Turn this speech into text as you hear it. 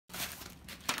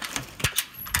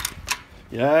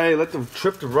Yay, let the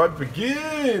trip to Robe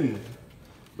begin!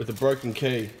 With a broken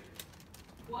key.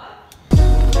 What?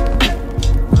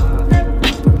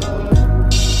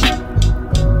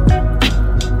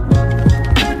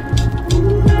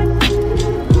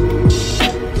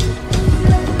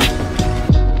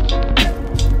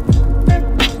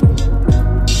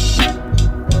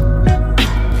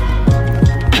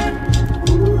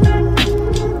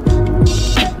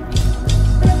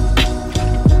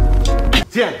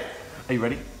 Jen, are you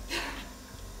ready?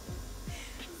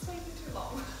 It's taking too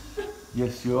long.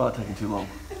 Yes, you are taking too long.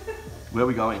 Where are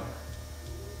we going?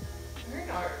 Who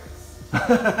knows?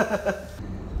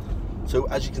 So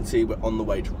as you can see, we're on the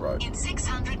way to Robe. In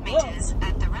 600 meters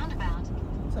at the roundabout.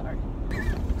 Sorry.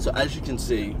 So as you can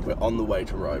see, we're on the way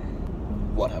to Robe.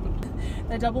 What happened?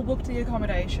 They double booked the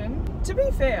accommodation. To be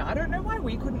fair, I don't know why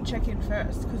we couldn't check in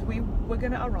first because we were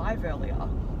going to arrive earlier.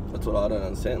 That's what I don't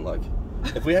understand. Like,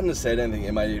 if we hadn't said anything,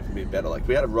 it may even be better. Like, if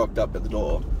we had rocked up at the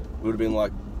door, we would have been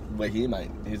like, we're here,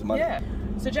 mate. Here's the money. Yeah.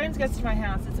 So James gets to my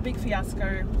house. It's a big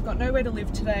fiasco. Got nowhere to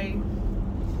live today.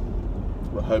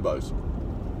 We're hobos.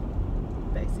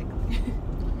 Basically.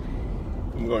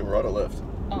 I'm going right or left?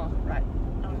 Oh, right.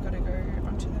 I've got to go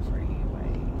onto the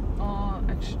freeway. Oh,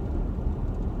 actually,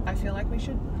 I feel like we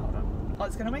should, hold on. Oh,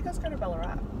 it's going to make us go to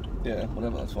Ballarat. Yeah,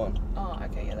 whatever, that's fine. Oh,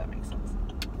 okay, yeah, that makes sense.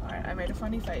 Alright, I made a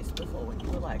funny face before when you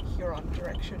were like, you're on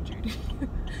direction duty.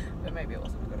 But maybe it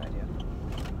wasn't a good idea.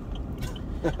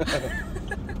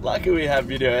 Lucky we have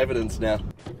video evidence now.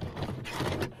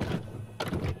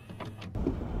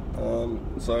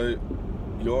 So,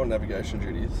 your navigation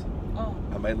duties. Oh.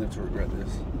 I may live to regret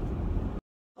this.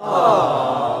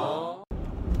 Aww.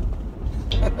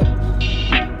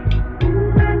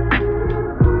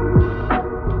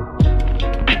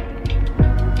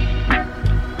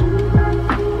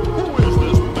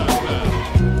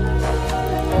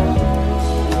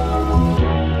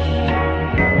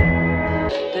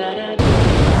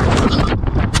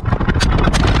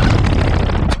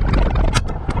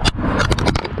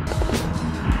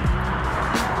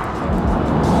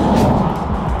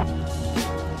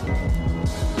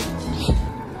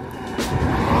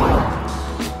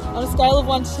 On a scale of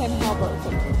 1 to 10, how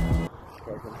broken?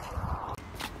 Broken.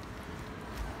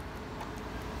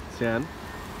 Sian,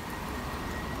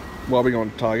 why are we going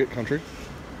to Target Country?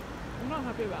 I'm not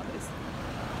happy about this.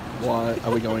 Why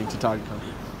are we going to Target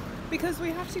Country? Because we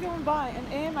have to go and buy an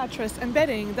air mattress and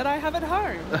bedding that I have at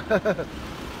home.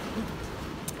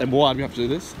 And why do we have to do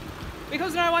this?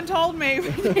 Because no one told me.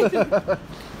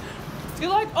 You're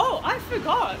like, oh, I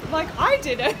forgot. Like, I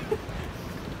did it.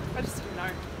 I just didn't know.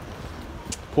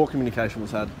 Poor communication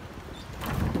was had.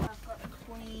 I've got a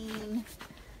queen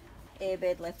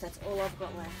airbed left. That's all I've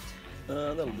got left.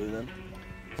 That'll do then.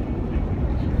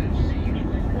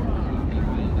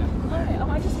 Hi,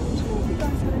 I just wanted to know if you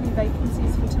guys had any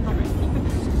vacancies for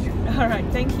tonight. All right,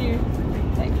 thank you.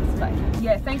 Thanks, bye.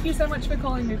 Yeah, thank you so much for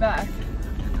calling me back.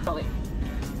 Probably.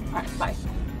 All right, bye.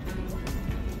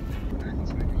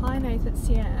 Hi, Nathan,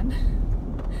 Sian.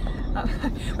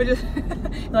 We're just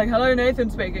like, hello, Nathan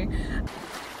speaking.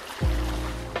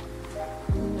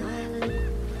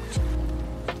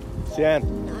 Sian,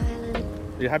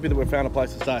 are you happy that we've found a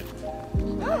place to stay?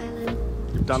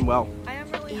 You've done well. I am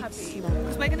really happy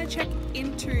because we're going to check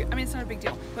into, I mean, it's not a big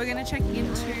deal. We're going to check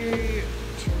into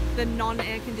the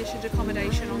non-air conditioned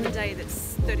accommodation on the day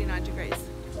that's 39 degrees.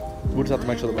 We'll just have to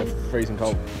make sure that we're freezing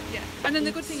cold. Yeah, and then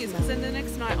the good thing is, because then the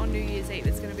next night on New Year's Eve,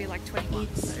 it's going to be like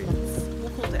 21, so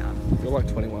we'll cool down. You're like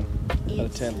 21 out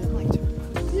of 10. Like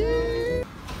 21. Yeah.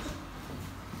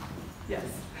 Yes.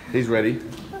 He's ready.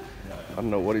 I don't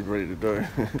know what he's ready to do.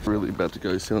 Really about to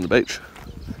go sit on the beach.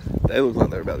 They look like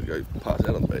they're about to go pass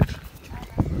out on the beach.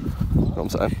 You know what I'm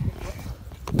saying?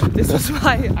 This is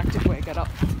my activewear get up.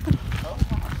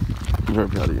 I'm very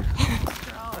proud of you.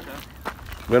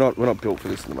 We're not built for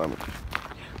this at the moment.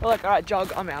 We're like, alright,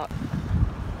 jog, I'm out.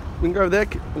 We can go over there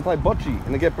and play bocce and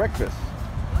then get breakfast.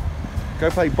 Go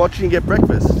play bocce and get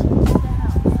breakfast.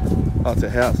 Oh, it's a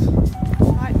house.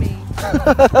 Invite me.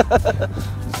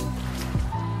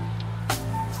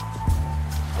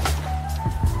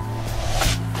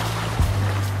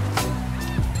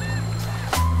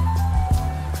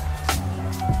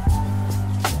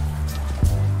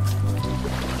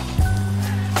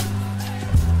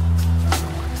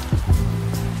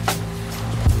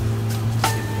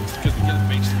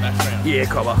 Yeah,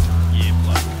 cobber. Yeah,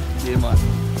 bloke. Yeah, mate.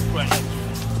 Great.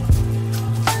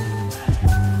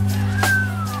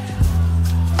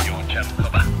 You want channel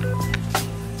cobber?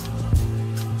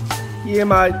 Yeah,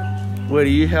 mate. Where do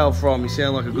you hail from? You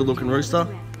sound like a good-looking rooster.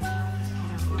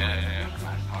 Yeah.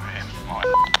 I am.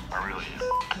 I really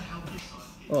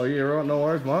am. Oh yeah, right, no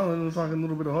worries, mate. There's a fucking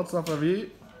little bit of hot stuff over here.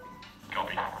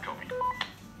 Copy.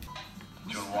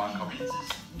 Do you want wine, copy?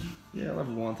 Yeah, I'll have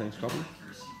a wine, thanks, copy.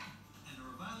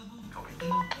 Copy.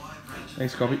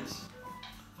 Thanks, copy.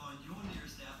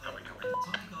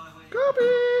 Copy.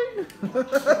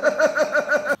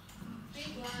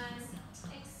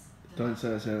 Don't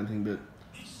say I say anything, but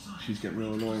she's getting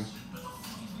real annoying.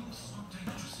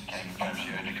 Okay, confirm she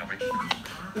heard you, copy.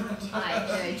 I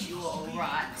heard you all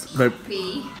right. Nope.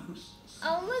 P.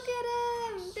 Oh, look at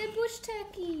them. They're bush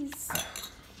turkeys.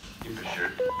 In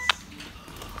pursuit.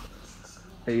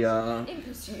 Hey, In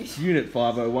pursuit. Unit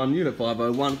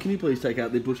 501, can you please take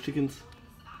out the bush chickens?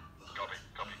 Copy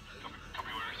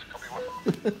orders. Copy what?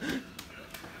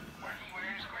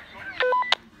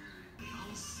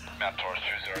 Mount Taurus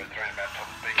 203, Mount Top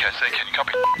BKC, can you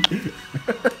copy?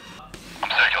 I'm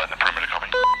circulating the perimeter, copy.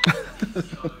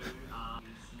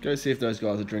 Go see if those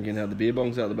guys are drinking out the beer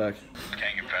bongs out the back.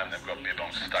 Can confirm they've got beer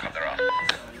bongs stuck up their ass.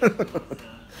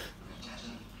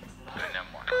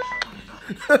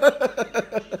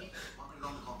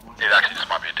 It actually just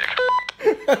might be a dick.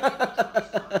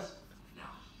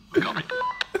 Copy.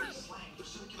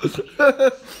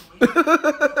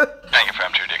 Can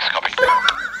confirm 2 dicks, copy.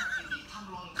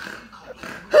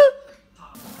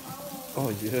 Oh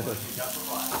yeah. Oh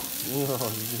yeah.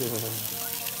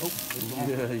 Oh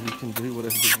yeah, you can do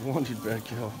whatever you want, you bad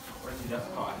girl.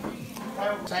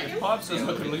 Pipe says I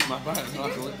can lick my bones, and I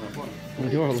can lick my plate. Well,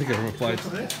 you want to lick it on a plate.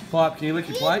 Pipe, can you lick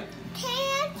your plate?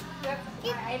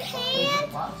 You can't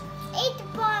eat the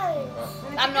bone.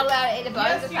 I'm not allowed to eat the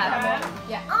bones of that.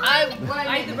 Yeah. I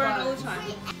eat the bone all the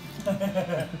time.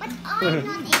 But I'm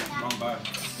not eating that. Wrong bone.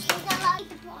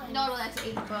 not allowed to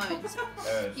eat the bones.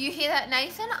 You hear that,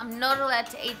 Nathan? I'm not allowed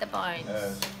to eat the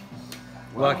bones.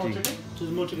 Lucky.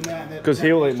 Because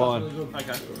he'll eat mine.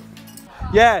 Okay.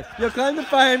 Yeah, your claim to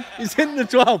fame is hitting the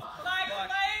 12.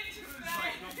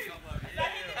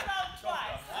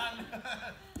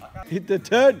 Hit the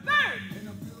 10.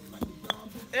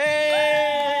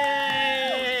 Hey!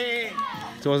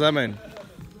 So what does that mean?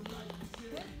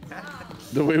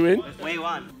 Do we win? We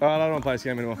won. Oh, I don't want to play this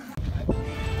game anymore.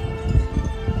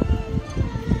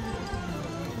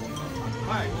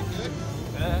 Hi, all good?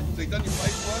 So you done your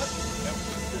face work? Yep.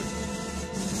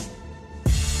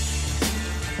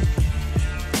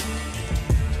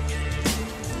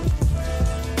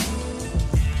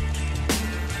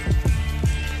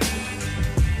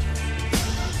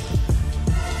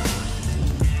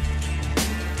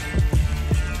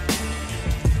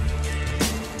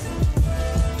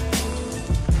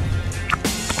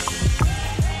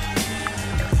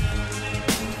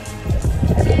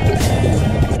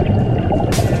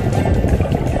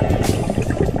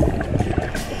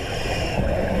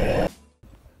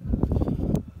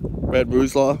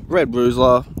 Red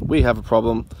Bruisler, we have a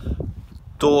problem.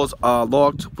 Doors are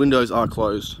locked, windows are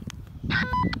closed.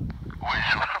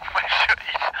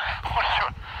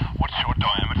 What's your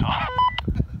diameter?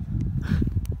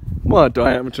 My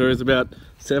diameter is about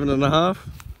 7.5.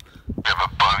 We have a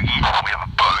bogey.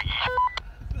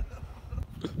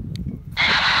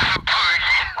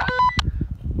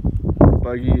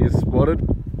 Bogey is spotted.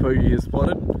 Bogey is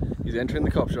spotted. He's entering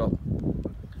the cop shop.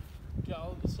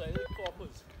 Go and say the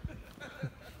coppers.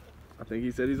 I think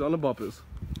he said he's on the boppers.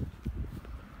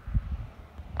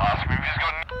 Ask me if he's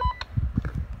got.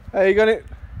 Hey, you got it?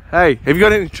 Hey, have you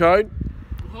got any chode?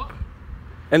 What?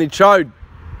 Any chode?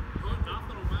 Not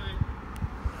nothing on me.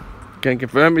 Can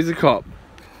confirm he's a cop.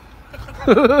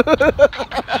 So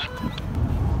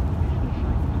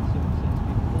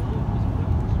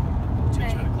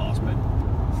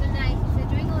Nate, if they're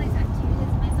doing all these activities,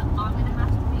 it means that I'm going to have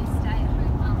to be a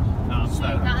stay-at-home mum. No, I'm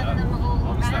staying at Rather than home.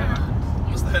 all I'm staying around.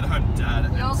 I'm staying at home dad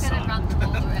and You're going to son. run them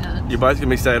all around. You're both gonna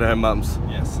be stay-at-home mums.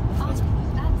 Yes. Oh, that's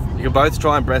You can both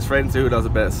try and breastfeed and see who does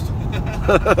it best.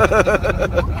 okay.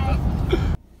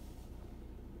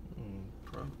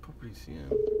 Properties, yeah.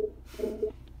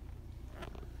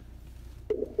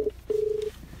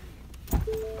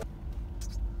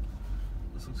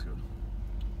 This looks good.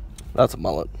 That's a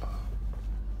mullet.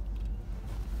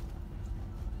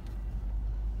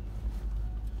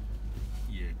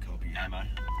 Yeah, copy ammo.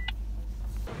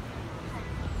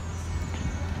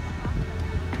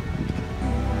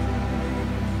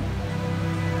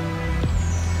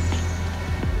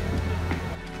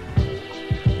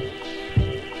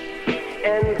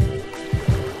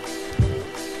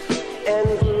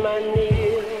 And my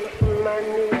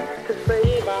need to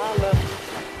save our love.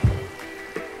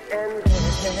 And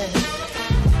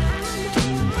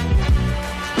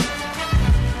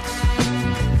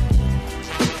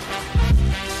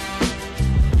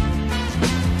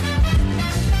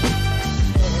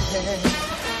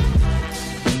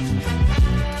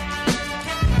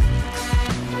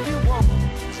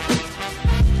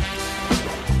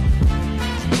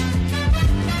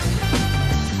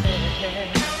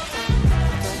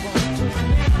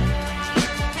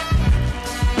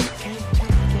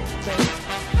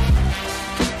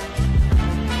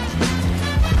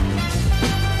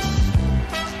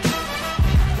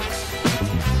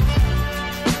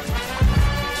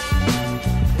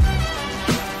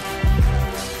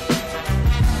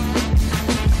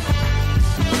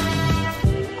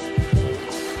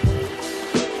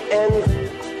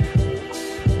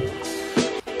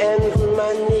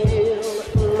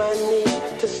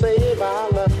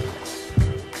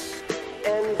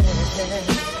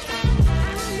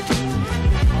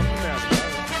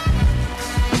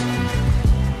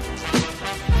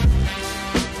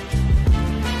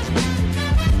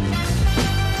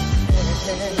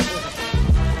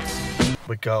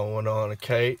We're going on a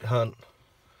Kate hunt.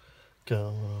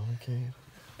 Going on a Kate.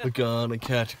 We're gonna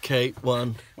catch a Kate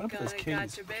one. Gonna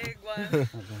catch a big one.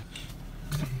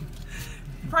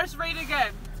 Press read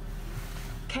again.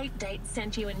 Kate Date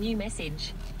sent you a new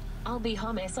message. I'll be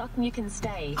home, Esok, and you can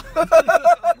stay. Would you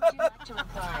like to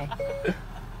reply?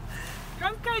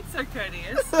 Drunk Kate's so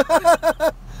courteous. Is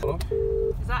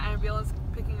that ambulance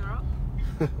picking her up?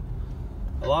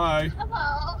 Hello?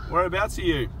 Hello. Whereabouts are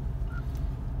you?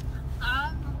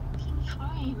 I'm walking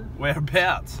home.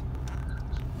 Whereabouts?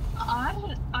 I'm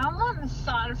on the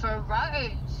side of a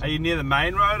road. Are you near the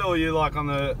main road or are you like on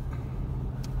the...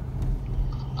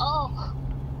 Oh,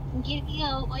 I'm getting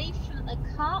away from the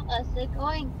cars. They're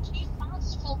going too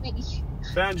fast for me.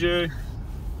 Found you.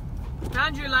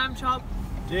 Found you, lamb chop.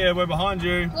 Yeah, we're behind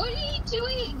you. What are you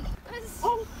doing?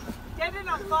 Get in,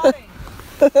 I'm farting.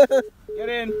 Get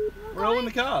in. We're all in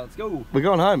the car. Let's go. We're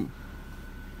going home.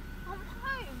 I'm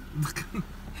home.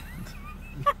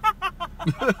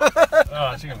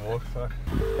 Oh, she can walk. Fuck.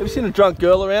 Have you seen a drunk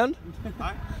girl around?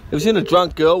 Have you seen a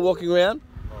drunk girl walking around?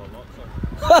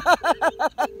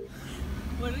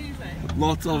 What did you say?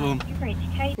 Lots of them. You've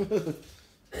reached Kate.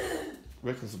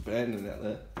 Reckon it's abandoned out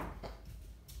there.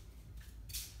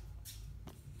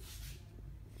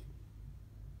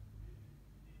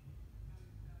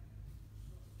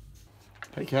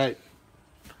 Hey, Kate.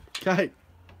 Kate.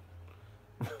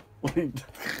 What are you doing?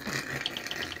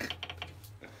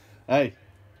 Hey.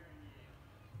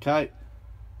 Kate.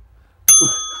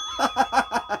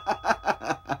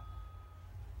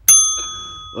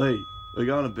 Wait, we're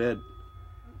going to bed.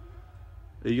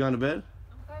 Are you going to bed?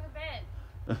 I'm going to bed.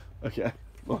 Okay.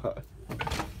 Bye.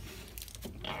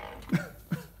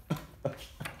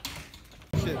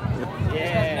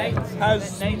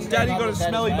 Has Daddy got a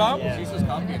smelly bum?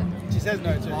 She says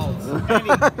no too.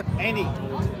 Andy,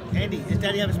 does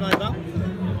Daddy have a smelly bum?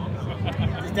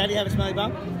 Does Daddy have a smelly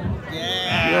bum?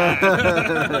 Yeah.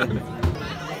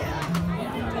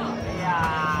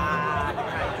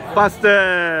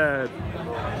 Busted!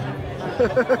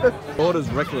 Order's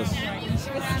reckless.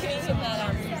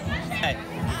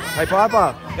 Hey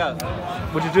Piper, Go.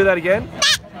 would you do that again?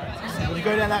 Would you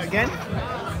go down that again?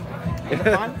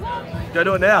 Go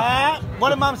do it now. What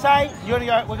did Mum say? You want to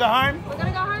go? We'll go home. We're going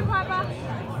to go home, Piper.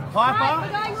 Piper?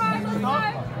 We're going home.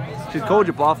 Let's go. She's called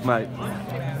you bluff, mate.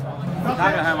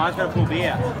 Can't go home. I just got a full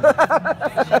beer.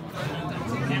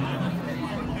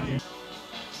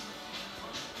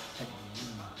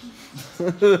 Hey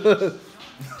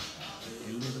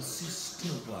little sister,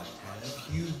 what have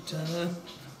you done?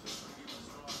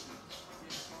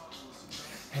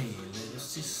 Hey little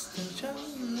sister, you're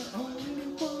the only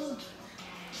one.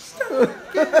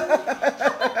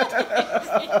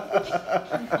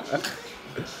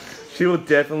 She will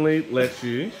definitely let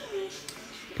you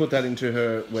put that into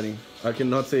her wedding. I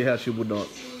cannot see how she would not.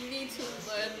 You need to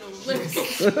learn the lyrics.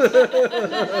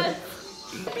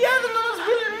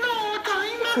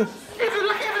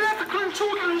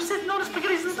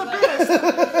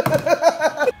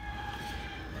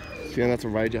 Yeah, that's a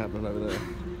rage happening over there.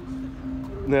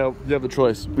 Now, you have the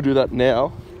choice. We do that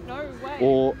now No way.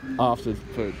 or after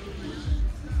food.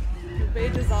 It'd be a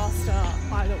disaster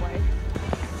either way.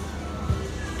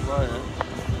 Right,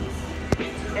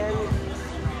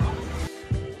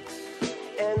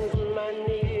 And my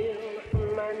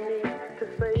need to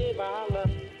save our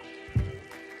love.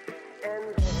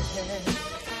 And